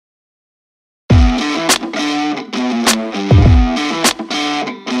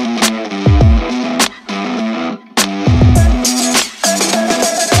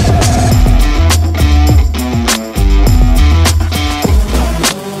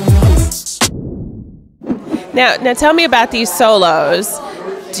Now tell me about these solos.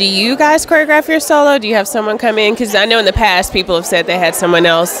 Do you guys choreograph your solo? Do you have someone come in? Because I know in the past people have said they had someone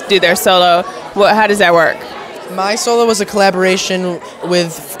else do their solo. How does that work? My solo was a collaboration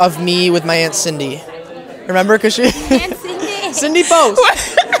of me with my Aunt Cindy. Remember? Cause she Aunt Cindy. Cindy Post.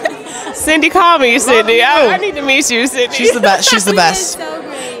 Cindy, call me, Cindy. I need to meet you, Cindy. She's the best. She's the best. So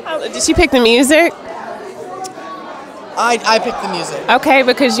great. Did she pick the music? I picked the music. Okay,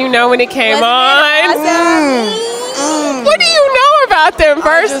 because you know when it came on. Awesome? What do you know about them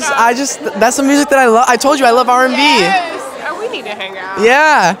first? That's the music that I love. I told you I love R&B. Yes. Oh, we need to hang out.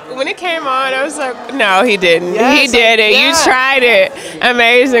 Yeah. When it came on, I was like, no, he didn't. Yes, he did it. yeah. You tried it.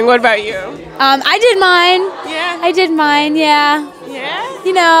 Amazing. What about you? I did mine. Yeah. I did mine, yeah. Yeah?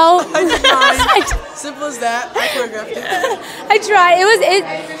 You know. I did mine. Simple as that. I choreographed it. I tried.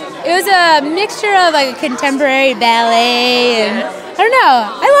 It was a mixture of like a contemporary ballet and I don't know.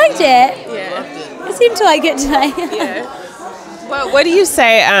 I liked it. Yeah. I seemed to like it tonight. Yeah. Well, what do you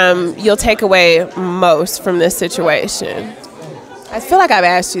say you'll take away most from this situation? I feel like I've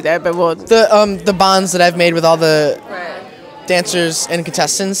asked you that, but we'll... The bonds that I've made with all the dancers and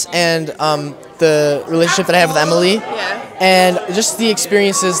contestants, and the relationship that I have with Emily, and just the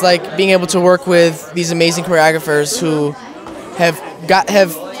experiences, like being able to work with these amazing choreographers who have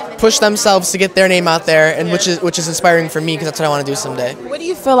pushed themselves to get their name out there, and which is inspiring for me because that's what I want to do someday. What do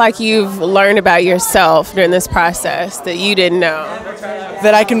you feel like you've learned about yourself during this process that you didn't know?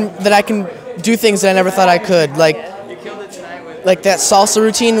 That I can do things that I never thought I could, like that salsa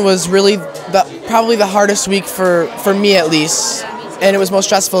routine was really probably the hardest week for me at least, and it was most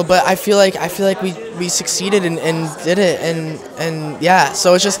stressful. But I feel like we succeeded and did it, and yeah.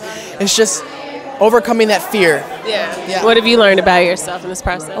 So it's just overcoming that fear. Yeah. What have you learned about yourself in this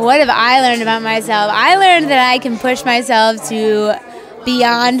process? What have I learned about myself? I learned that I can push myself to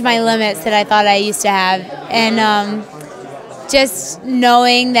beyond my limits that I thought I used to have, and just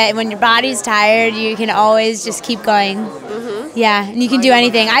knowing that when your body's tired, you can always just keep going. Mm-hmm. Yeah, and you can do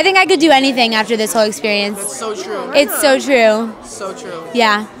anything. I think I could do anything after this whole experience. It's so true. It's so true. So true.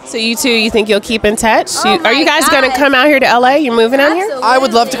 Yeah. So you two, you think you'll keep in touch? Oh Are you guys going to come out here to LA? You're moving out here? Absolutely. I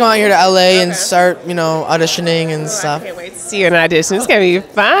would love to come out here to LA and start, auditioning and stuff. I can't wait to see you in an audition. It's going to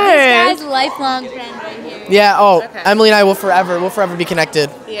be fun. This guy's a lifelong friend right here. Yeah. Oh, okay. Emily and I will forever be connected.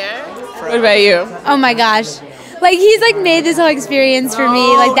 Yeah. What about you? Oh my gosh. Like, he's like made this whole experience for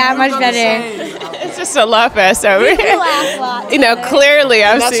me like that much better. It's just a love fest over We here. laugh a lot. Clearly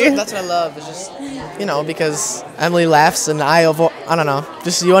I've That's seen. what I love. It's just, because Emily laughs and I don't know.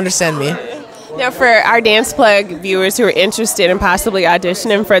 Just you understand me. Now, for our DancePlug viewers who are interested in possibly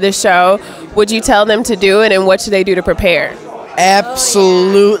auditioning for the show, would you tell them to do it, and what should they do to prepare?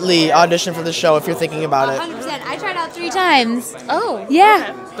 Absolutely audition for the show if you're thinking about it. 100%. I tried out 3 times. Oh.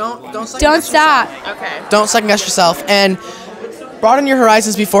 Yeah. Don't stop. Okay. Don't second guess yourself, and broaden your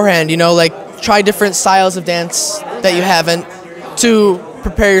horizons beforehand. Try different styles of dance that you haven't to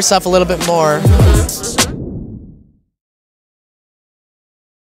prepare yourself a little bit more.